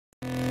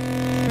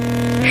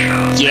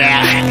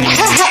Yeah.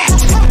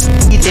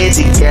 You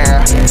dizzy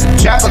girl,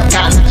 drop a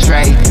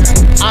concentrate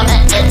on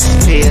that X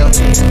pill,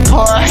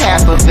 pour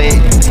half of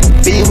it,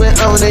 be with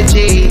on the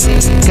G,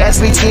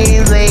 cause we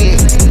getting lit.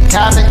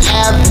 Common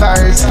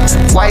adverse,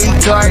 why you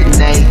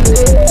coordinate?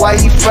 Why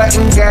you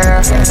fucking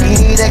girl? You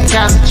need to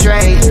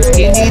concentrate,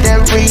 you need to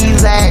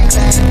relax,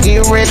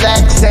 in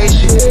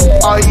relaxation.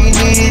 All you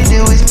need to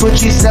do is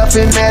put yourself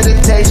in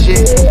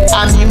meditation.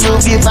 You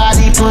move your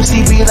body,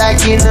 pussy be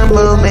like in the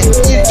movement.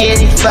 You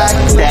getting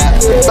fucked up,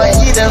 but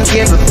you don't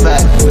give a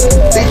fuck.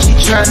 Bitch, you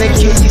tryna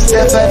kill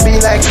yourself, I be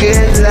like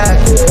good luck.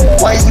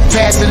 Why you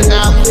passing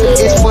out?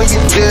 It's for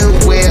your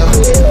goodwill.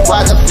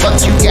 Why the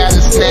fuck you gotta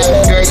snap,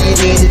 girl? You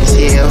need to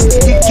chill.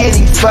 You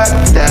getting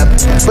fucked up,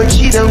 but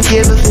you don't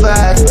give a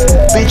fuck.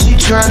 Bitch, you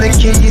tryna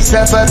kill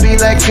yourself, I be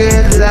like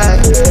good luck.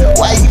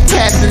 Why you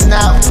passing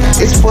out?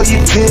 It's for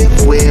your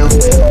goodwill.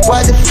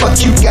 Why the fuck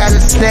you gotta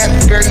snap,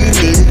 girl? You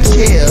need to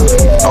chill.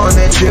 On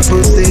that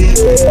triple C,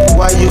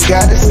 why you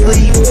gotta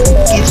sleep?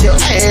 Get your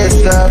ass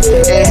up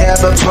and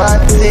have a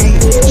party.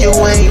 You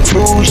ain't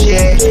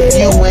bullshit,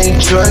 you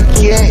ain't drunk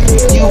yet,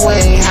 you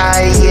ain't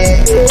high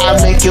yet. I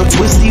make your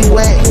pussy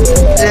wet,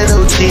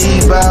 little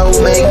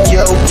G-Bo, make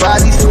your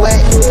body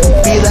sweat.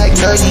 Be like,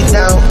 no you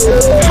don't,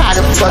 how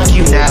the fuck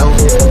you know?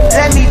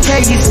 Let me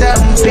tell you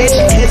something, bitch,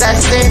 cause I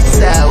said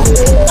so.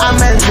 I'm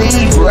a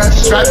Libra,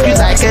 strap you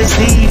like a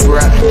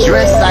zebra,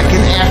 dressed like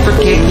an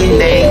African, your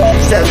name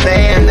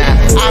Savannah.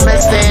 I'm a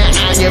stand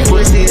on your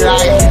pussy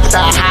like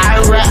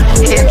Sahara,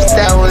 hips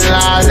don't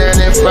lie,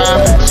 learning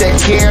from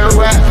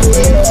Shakira.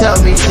 You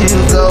told me to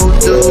go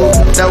through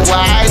the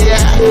wire.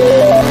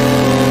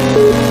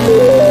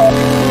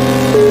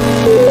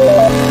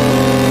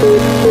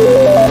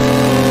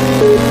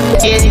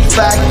 Getting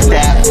fucked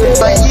up,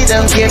 but you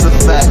don't give a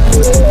fuck.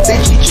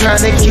 Bitch, you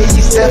tryna kill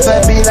yourself, I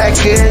be like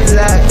good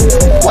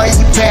luck. Why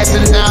you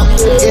passing out?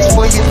 It's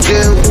for your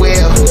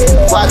goodwill.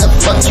 Why the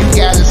fuck you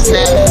gotta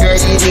snap, girl?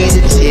 You need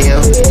to chill.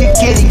 You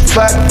getting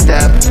fucked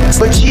up,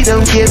 but you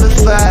don't give a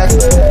fuck.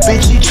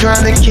 Bitch, you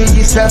tryna kill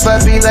yourself, I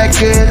be like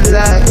good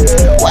luck.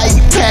 Why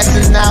you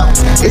passing out?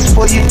 It's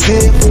for your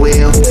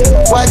goodwill.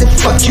 Why the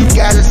fuck you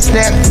gotta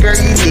snap, girl?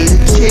 You need to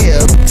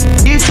chill.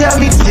 You tell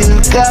me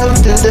to go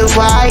through the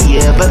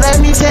wire, but let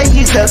me tell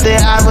you something,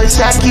 I'ma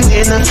shock you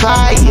in the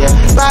fire.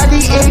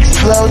 Body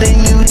exploding,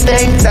 you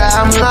think that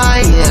I'm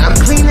lying. I'm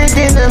cleaner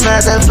than a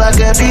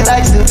motherfucker, be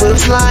like super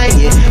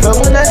flying. But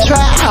when I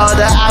try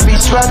harder, I be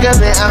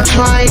struggling, I'm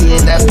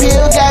trying. That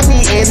pill got me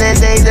in the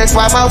day, that's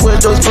why my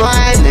window's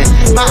blinding.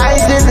 My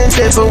eyes in a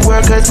different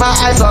world, cause my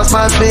eyes lost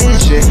my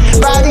vision.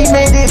 Body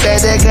made it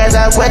better, cause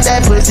I wet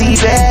that pussy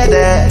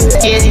better.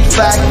 Getting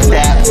fucked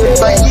up,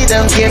 but you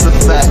don't give a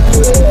fuck.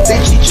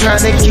 Bitch, you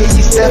tryna kill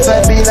yourself,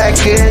 I be like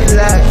good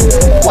luck.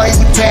 Why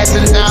you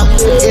passing out?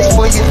 It's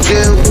for your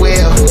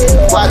goodwill.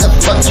 Why the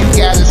fuck you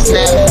gotta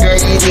snap, girl?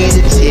 You need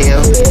to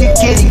chill. You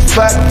getting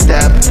fucked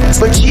up,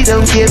 but you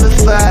don't give a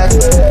fuck.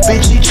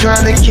 Bitch, you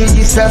tryna kill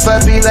yourself,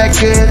 I be like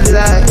good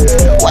luck.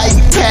 Why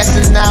you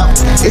passing out?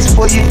 It's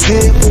for your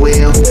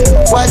goodwill.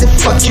 Why the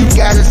fuck you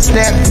gotta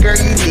snap, girl?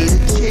 You need to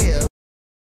chill.